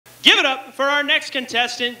Give it up for our next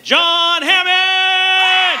contestant, John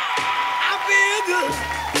Hammond! I feel good.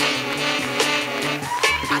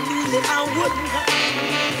 I knew that I wouldn't.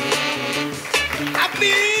 I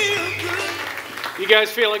feel good. You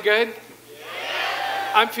guys feeling good?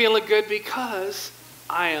 Yeah. I'm feeling good because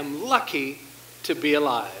I am lucky to be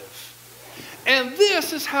alive. And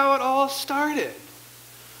this is how it all started.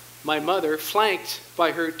 My mother, flanked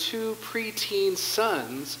by her 2 preteen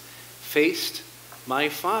sons, faced my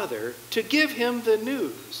father to give him the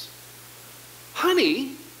news.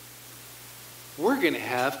 Honey, we're going to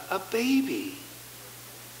have a baby.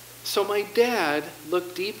 So my dad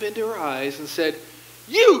looked deep into her eyes and said,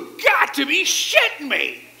 "You got to be shitting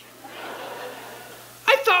me.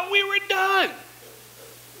 I thought we were done."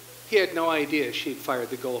 He had no idea she'd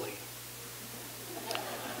fired the goalie.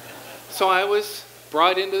 So I was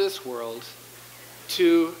brought into this world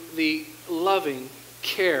to the loving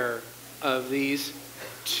care of these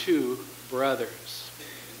 2 brothers.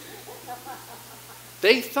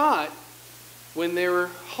 They thought when they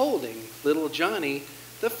were holding little Johnny,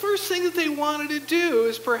 the first thing that they wanted to do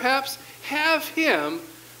is perhaps have him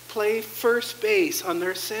play first base on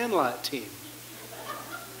their Sandlot team.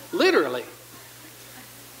 Literally.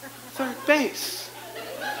 Third base.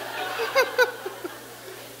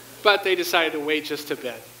 But they decided to wait just a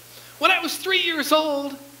bit. When I was 3 years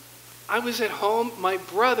old, I was at home. My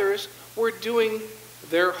brothers were doing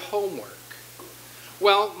their homework.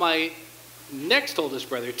 Well, my next oldest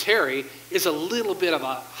brother, Terry, is a little bit of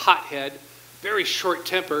a hothead, very short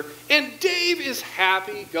temper, and Dave is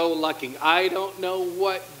happy-go-lucky. I don't know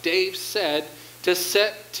what Dave said to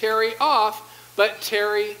set Terry off, but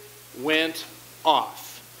Terry went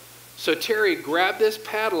off. So Terry grabbed this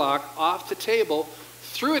padlock off the table,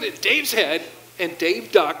 threw it at Dave's head, and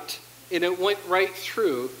Dave ducked, and it went right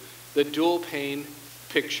through the dual-pane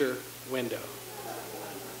picture window.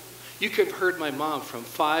 You could have heard my mom from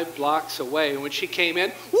 5 blocks away, and when she came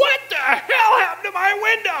in, "What the hell happened to my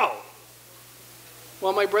window?"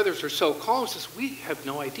 Well, my brothers are so calm, says, "We have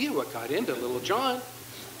no idea what got into little John.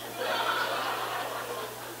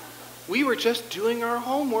 We were just doing our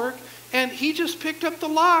homework, and he just picked up the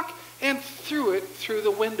lock and threw it through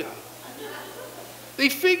the window." They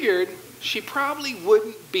figured she probably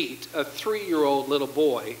wouldn't beat a 3-year-old little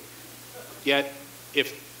boy, yet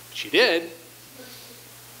if she did,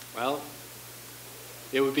 well,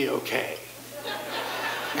 it would be okay.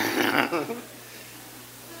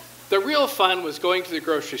 The real fun was going to the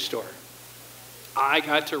grocery store. I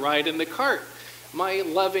got to ride in the cart. My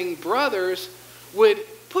loving brothers would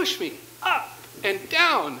push me up and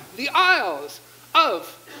down the aisles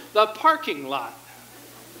of the parking lot.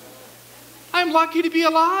 I'm lucky to be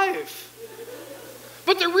alive.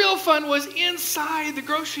 But the real fun was inside the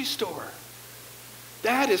grocery store.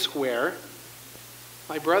 That is where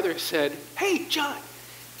my brother said, "Hey, John,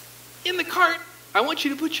 in the cart, I want you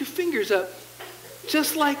to put your fingers up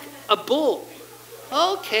just like a bull."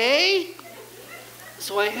 Okay.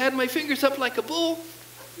 So I had my fingers up like a bull,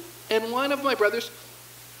 and one of my brothers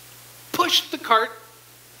pushed the cart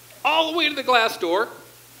all the way to the glass door.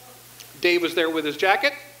 Dave was there with his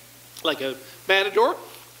jacket, like a matador.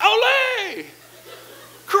 Olé!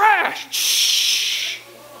 Crash! Shh!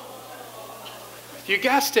 You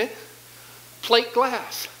guessed it. Plate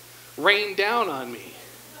glass rained down on me.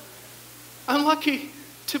 I'm lucky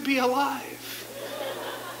to be alive.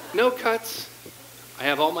 No cuts. I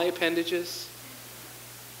have all my appendages.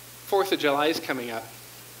 4th of July is coming up.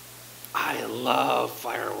 I love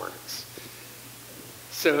fireworks.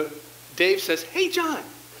 So Dave says, "Hey, John,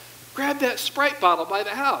 grab that Sprite bottle by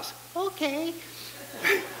the house." Okay.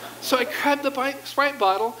 So I grabbed the Sprite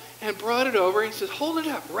bottle and brought it over, and he says, "Hold it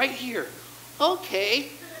up right here."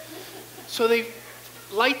 Okay. So they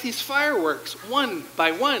light these fireworks one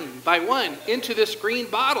by one by one into this green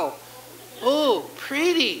bottle. Oh,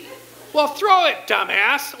 pretty. Well, throw it,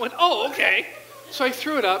 dumbass. I went, "Oh, okay." So I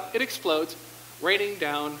threw it up. It explodes, raining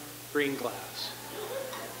down green glass.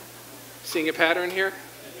 Seeing a pattern here?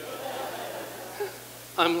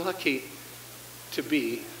 I'm lucky to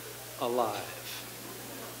be alive.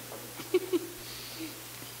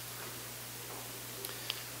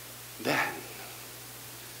 Then,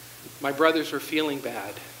 my brothers were feeling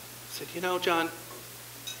bad. I said, "You know, John,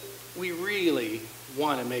 we really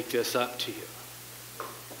want to make this up to you.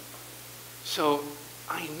 So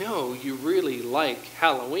I know you really like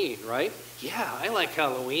Halloween, right?" "Yeah, I like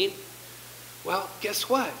Halloween." "Well, guess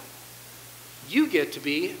what? You get to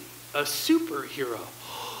be a superhero."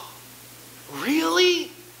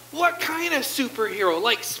 "Really? What kind of superhero?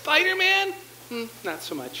 Like Spider-Man?" Not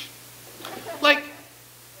so much. "Like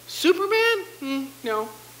Superman?" No,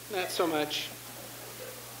 not so much.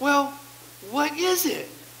 Well, what is it?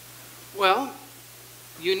 Well,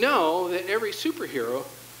 you know that every superhero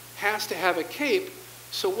has to have a cape,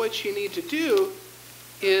 so what you need to do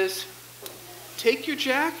is take your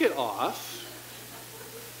jacket off,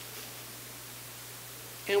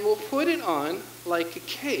 and we'll put it on like a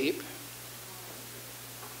cape.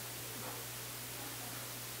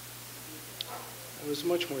 I was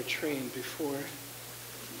much more trained before.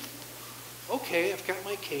 Okay, I've got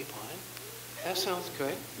my cape on. That sounds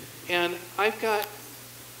good. And I've got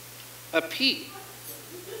a P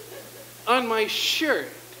on my shirt.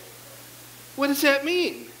 What does that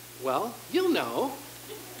mean? Well, you'll know.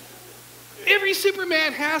 Every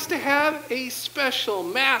Superman has to have a special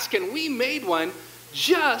mask, and we made one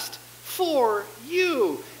just for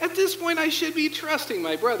you. At this point, I should be trusting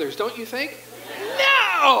my brothers, don't you think?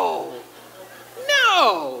 No!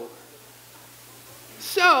 No!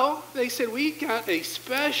 So, they said, we got a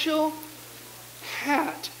special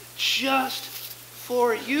hat just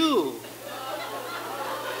for you.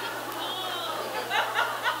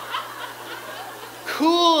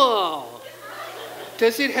 Cool.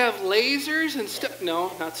 Does it have lasers and stuff?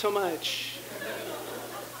 No, not so much.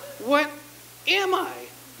 What am I?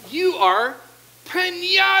 You are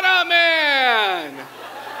Pinata Man.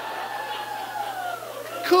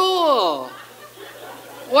 Cool.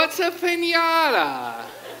 What's a pinata?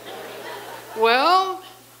 Well,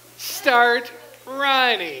 start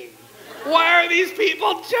running. Why are these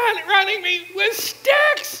people running me with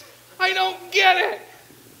sticks? I don't get it.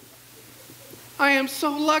 I am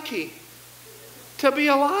so lucky to be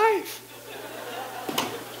alive.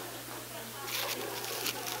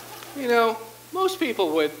 You know, most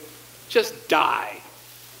people would just die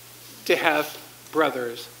to have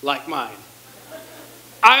brothers like mine.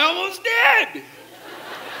 I almost did.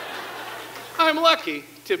 I'm lucky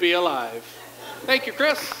to be alive. Thank you,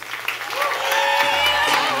 Chris.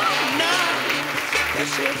 Now,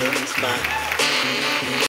 that's your little spot.